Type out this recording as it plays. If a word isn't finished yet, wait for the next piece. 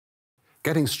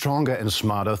Getting stronger and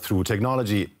smarter through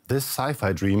technology. This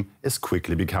sci-fi dream is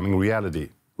quickly becoming reality.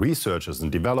 Researchers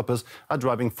and developers are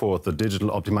driving forth the digital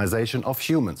optimization of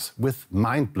humans with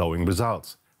mind-blowing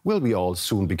results. Will we all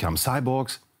soon become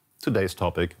cyborgs? Today's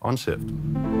topic on Shift.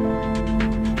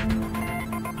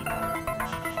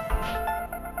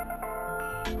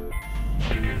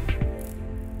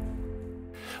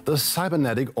 The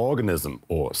cybernetic organism,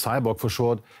 or cyborg for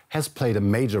short, has played a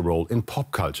major role in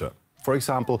pop culture. For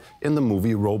example, in the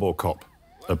movie RoboCop.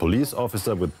 A police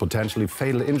officer with potentially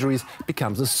fatal injuries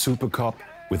becomes a super cop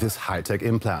with his high-tech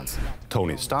implants.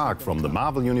 Tony Stark from the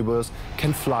Marvel Universe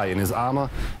can fly in his armor,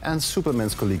 and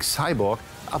Superman's colleague Cyborg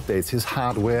updates his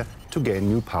hardware to gain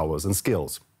new powers and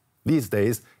skills. These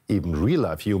days, even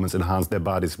real-life humans enhance their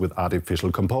bodies with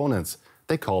artificial components.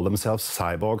 They call themselves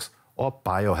cyborgs or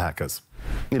biohackers.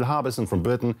 Neil Harbison from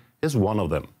Britain is one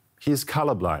of them. He is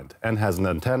colorblind and has an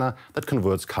antenna that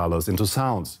converts colors into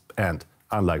sounds. And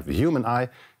unlike the human eye,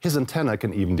 his antenna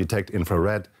can even detect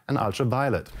infrared and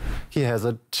ultraviolet. He has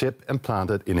a chip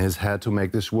implanted in his head to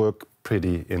make this work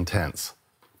pretty intense.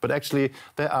 But actually,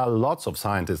 there are lots of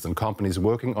scientists and companies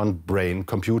working on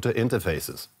brain-computer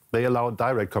interfaces. They allow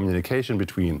direct communication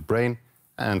between brain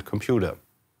and computer.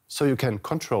 So you can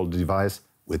control the device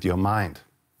with your mind.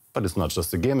 But it's not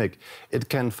just a gimmick. It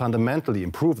can fundamentally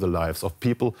improve the lives of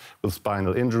people with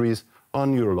spinal injuries or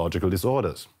neurological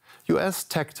disorders. US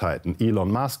tech titan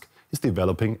Elon Musk is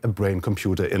developing a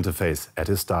brain-computer interface at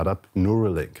his startup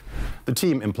Neuralink. The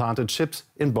team implanted chips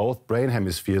in both brain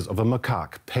hemispheres of a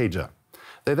macaque, Pager.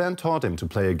 They then taught him to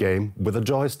play a game with a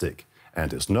joystick,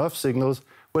 and his nerve signals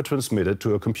were transmitted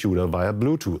to a computer via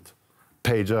Bluetooth.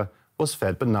 Pager was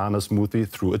fed banana smoothie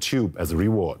through a tube as a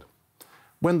reward.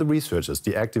 When the researchers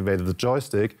deactivated the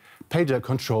joystick, Pager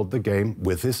controlled the game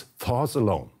with his thoughts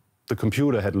alone. The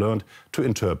computer had learned to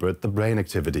interpret the brain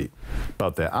activity.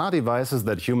 But there are devices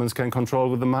that humans can control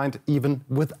with the mind even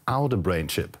without a brain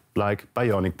chip, like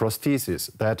bionic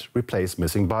prostheses that replace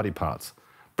missing body parts.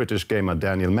 British gamer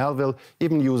Daniel Melville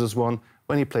even uses one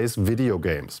when he plays video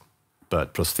games.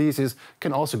 But prostheses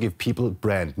can also give people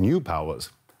brand new powers.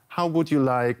 How would you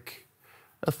like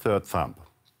a third thumb?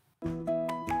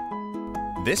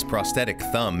 This prosthetic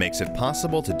thumb makes it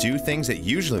possible to do things that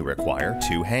usually require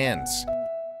two hands.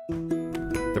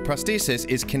 The prosthesis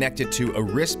is connected to a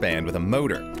wristband with a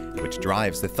motor, which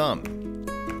drives the thumb.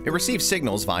 It receives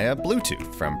signals via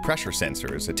Bluetooth from pressure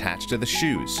sensors attached to the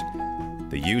shoes.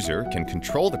 The user can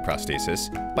control the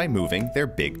prosthesis by moving their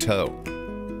big toe.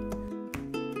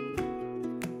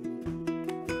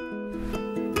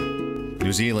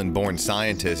 New Zealand-born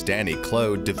scientist Danny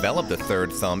Clode developed the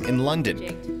third thumb in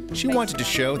London. She wanted to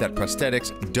show that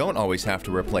prosthetics don't always have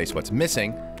to replace what's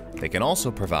missing. They can also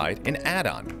provide an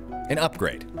add-on, an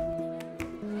upgrade.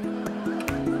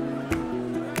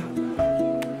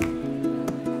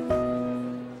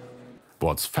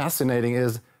 What's fascinating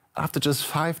is, after just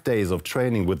 5 days of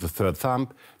training with the third thumb,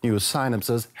 new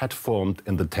synapses had formed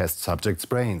in the test subjects'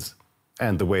 brains.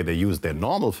 And the way they used their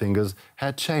normal fingers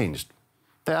had changed.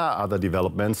 There are other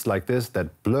developments like this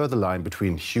that blur the line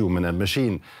between human and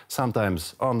machine,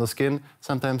 sometimes on the skin,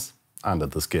 sometimes under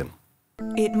the skin.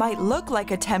 It might look like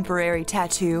a temporary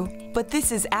tattoo, but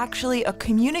this is actually a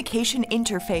communication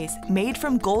interface made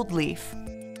from gold leaf.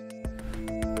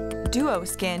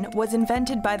 DuoSkin was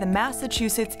invented by the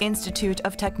Massachusetts Institute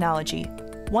of Technology.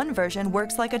 One version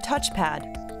works like a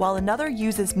touchpad, while another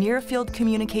uses near-field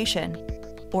communication,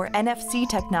 or NFC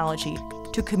technology,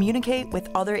 to communicate with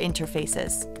other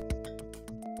interfaces.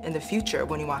 In the future,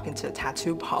 when you walk into a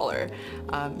tattoo parlor,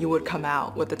 you would come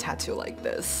out with a tattoo like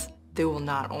this. They will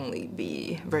not only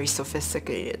be very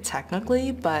sophisticated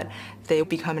technically, but they will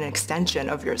become an extension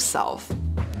of yourself.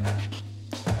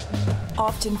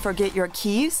 Often forget your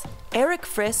keys? Eric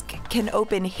Frisk can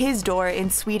open his door in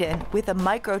Sweden with a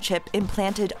microchip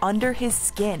implanted under his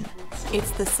skin.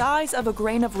 It's the size of a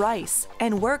grain of rice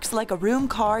and works like a room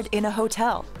card in a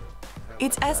hotel.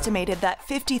 It's estimated that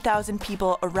 50,000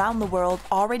 people around the world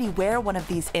already wear one of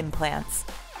these implants.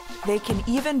 They can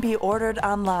even be ordered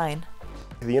online.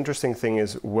 The interesting thing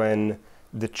is when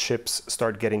the chips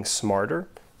start getting smarter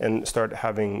and start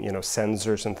having,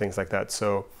 sensors and things like that.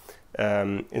 So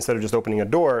instead of just opening a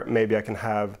door, maybe I can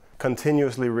have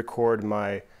continuously record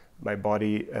my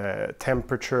body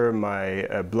temperature,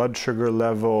 my blood sugar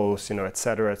levels, et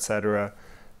cetera,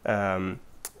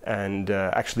 and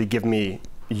actually give me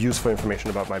useful information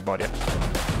about my body.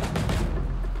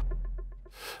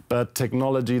 But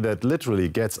technology that literally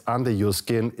gets under your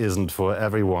skin isn't for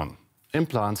everyone.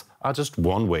 Implants are just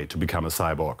one way to become a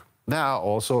cyborg. There are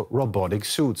also robotic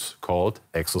suits called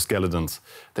exoskeletons.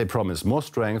 They promise more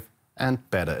strength and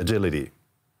better agility.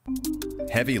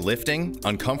 Heavy lifting,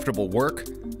 uncomfortable work?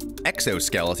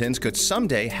 Exoskeletons could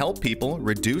someday help people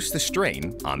reduce the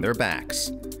strain on their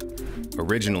backs.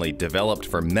 Originally developed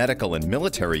for medical and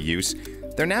military use,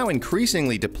 they're now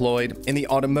increasingly deployed in the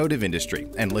automotive industry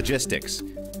and logistics.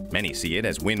 Many see it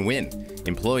as win-win.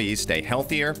 Employees stay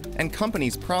healthier, and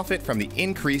companies profit from the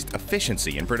increased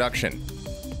efficiency in production.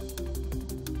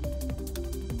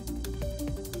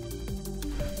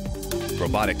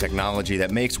 Robotic technology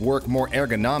that makes work more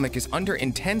ergonomic is under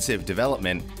intensive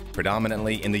development,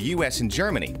 predominantly in the US and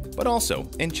Germany, but also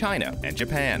in China and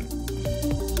Japan.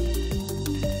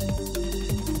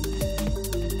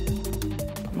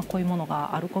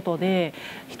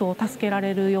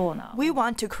 We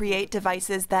want to create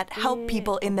devices that help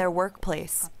people in their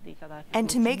workplace, and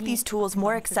to make these tools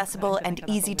more accessible and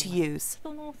easy to use.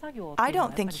 I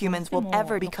don't think humans will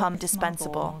ever become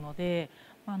dispensable.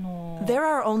 There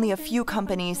are only a few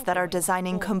companies that are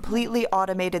designing completely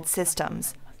automated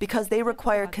systems because they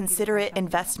require considerate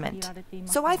investment.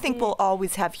 So I think we'll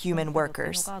always have human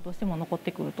workers.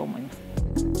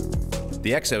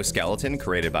 The exoskeleton,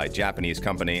 created by Japanese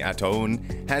company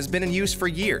Atoun, has been in use for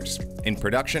years, in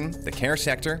production, the care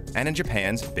sector, and in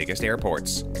Japan's biggest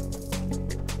airports.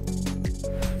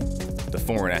 The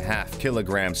 4.5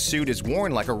 kilogram suit is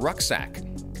worn like a rucksack.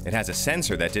 It has a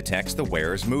sensor that detects the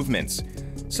wearer's movements.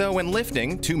 So when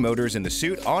lifting, 2 motors in the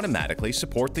suit automatically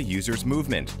support the user's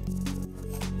movement.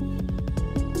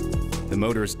 The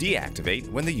motors deactivate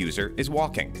when the user is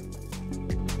walking.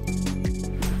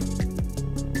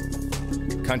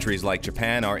 Countries like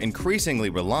Japan are increasingly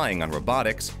relying on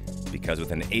robotics because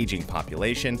with an aging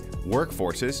population,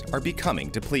 workforces are becoming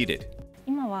depleted.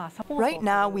 Right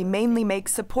now, we mainly make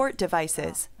support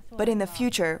devices. But in the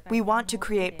future, we want to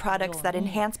create products that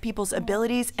enhance people's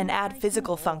abilities and add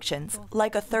physical functions,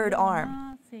 like a third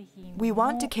arm. We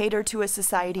want to cater to a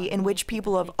society in which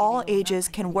people of all ages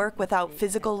can work without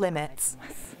physical limits.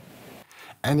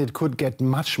 And it could get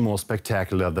much more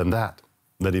spectacular than that.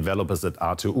 The developers at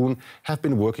Atoun have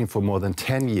been working for more than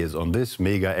 10 years on this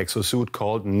mega exosuit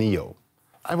called Neo.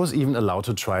 I was even allowed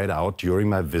to try it out during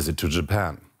my visit to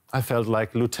Japan. I felt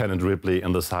like Lieutenant Ripley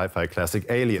in the sci-fi classic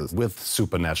Aliens with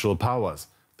supernatural powers.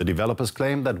 The developers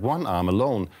claim that one arm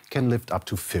alone can lift up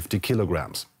to 50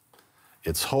 kilograms.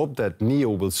 It's hoped that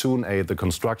Neo will soon aid the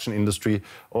construction industry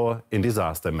or in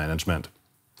disaster management.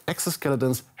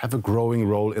 Exoskeletons have a growing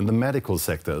role in the medical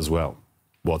sector as well.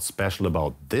 What's special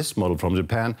about this model from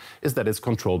Japan is that it's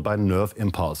controlled by nerve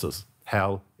impulses.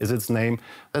 HAL is its name,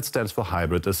 that stands for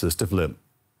Hybrid Assistive Limb.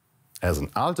 As an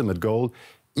ultimate goal,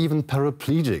 even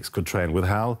paraplegics could train with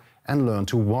HAL and learn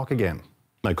to walk again.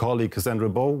 My colleague Cassandra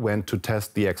Bow went to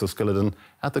test the exoskeleton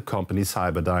at the company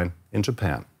Cyberdyne in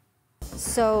Japan.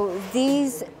 So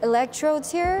these electrodes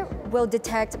here will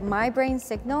detect my brain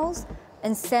signals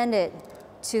and send it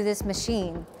to this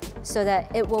machine so that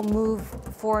it will move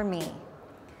for me.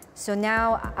 So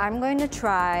now I'm going to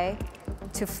try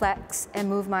to flex and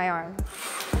move my arm.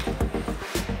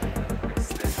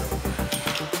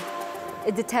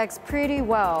 It detects pretty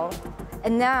well.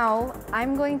 And now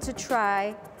I'm going to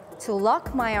try to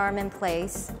lock my arm in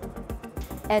place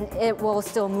and it will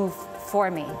still move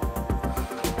for me.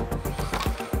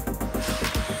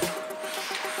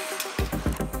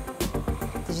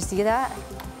 Did you see that?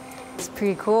 It's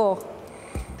pretty cool.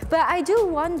 But I do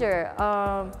wonder,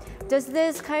 is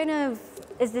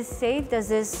this safe? Does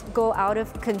this go out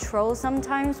of control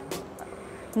sometimes?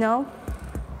 No?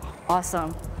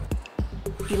 Awesome.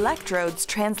 Electrodes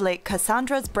translate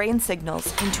Cassandra's brain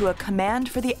signals into a command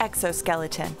for the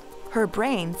exoskeleton. Her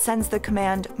brain sends the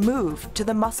command "move" to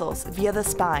the muscles via the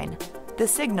spine. The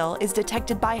signal is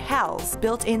detected by HAL's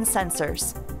built-in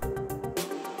sensors.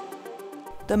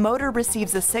 The motor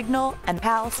receives the signal and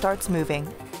HAL starts moving.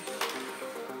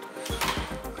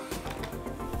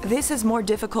 This is more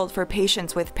difficult for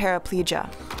patients with paraplegia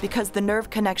because the nerve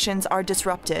connections are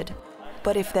disrupted.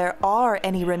 But if there are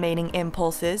any remaining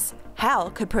impulses,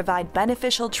 HAL could provide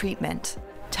beneficial treatment.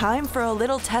 Time for a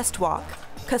little test walk.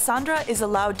 Cassandra is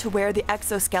allowed to wear the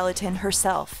exoskeleton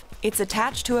herself. It's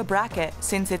attached to a bracket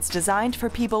since it's designed for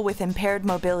people with impaired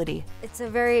mobility. It's a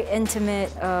very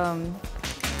intimate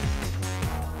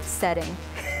setting.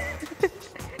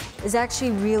 It's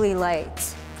actually really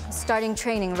light. Starting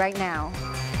training right now.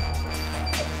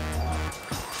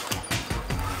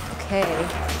 Okay.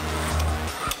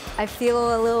 I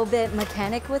feel a little bit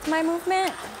mechanic with my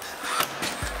movement.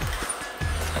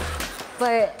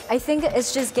 But I think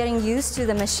it's just getting used to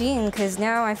the machine because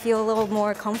now I feel a little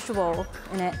more comfortable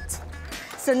in it.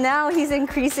 So now he's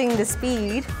increasing the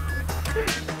speed.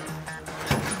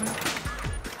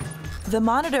 The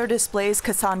monitor displays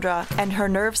Cassandra and her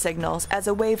nerve signals as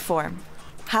a waveform.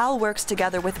 HAL works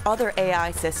together with other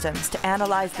AI systems to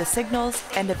analyze the signals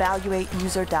and evaluate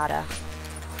user data.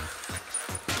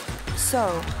 So,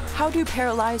 how do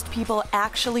paralyzed people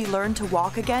actually learn to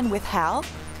walk again with HAL?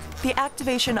 The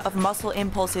activation of muscle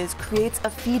impulses creates a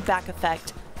feedback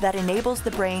effect that enables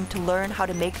the brain to learn how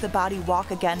to make the body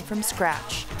walk again from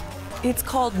scratch. It's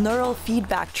called neural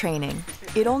feedback training.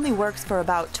 It only works for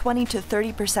about 20 to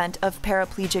 30% of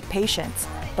paraplegic patients,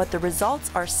 but the results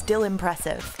are still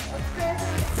impressive.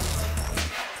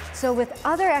 So with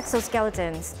other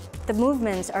exoskeletons, the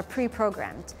movements are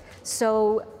pre-programmed.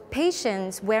 So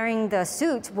patients wearing the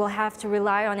suit will have to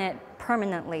rely on it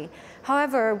permanently.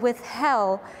 However, with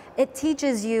HAL, it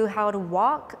teaches you how to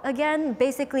walk again,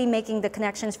 basically making the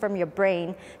connections from your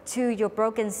brain to your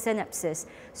broken synapses.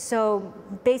 So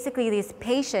basically these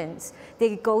patients,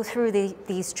 they go through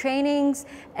these trainings,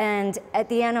 and at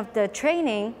the end of the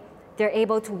training, they're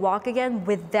able to walk again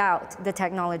without the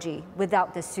technology,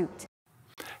 without the suit.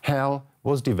 HAL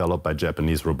was developed by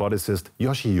Japanese roboticist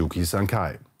Yoshiyuki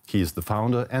Sankai. He is the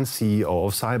founder and CEO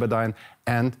of Cyberdyne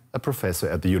and a professor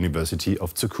at the University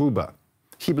of Tsukuba.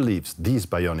 He believes these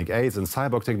bionic aids and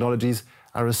cyborg technologies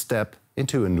are a step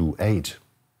into a new age.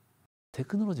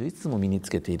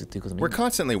 We're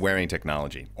constantly wearing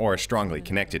technology, or strongly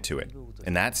connected to it.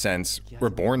 In that sense, we're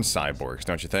born cyborgs,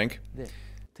 don't you think?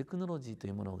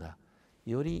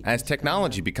 As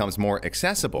technology becomes more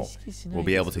accessible, we'll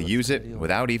be able to use it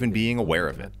without even being aware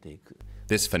of it.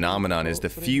 This phenomenon is the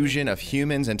fusion of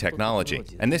humans and technology,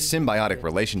 and this symbiotic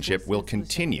relationship will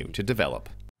continue to develop.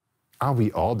 Are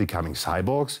we all becoming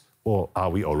cyborgs, or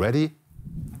are we already?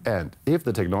 And if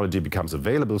the technology becomes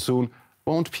available soon,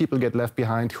 won't people get left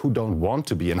behind who don't want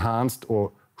to be enhanced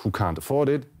or who can't afford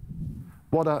it?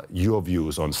 What are your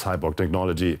views on cyborg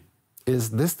technology?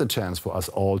 Is this the chance for us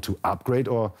all to upgrade,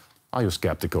 or are you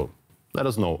skeptical? Let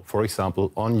us know, for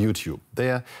example, on YouTube.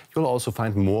 There you'll also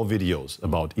find more videos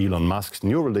about Elon Musk's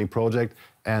Neuralink project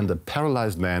and a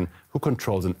paralyzed man who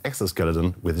controls an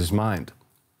exoskeleton with his mind.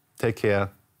 Take care.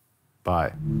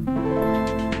 Bye.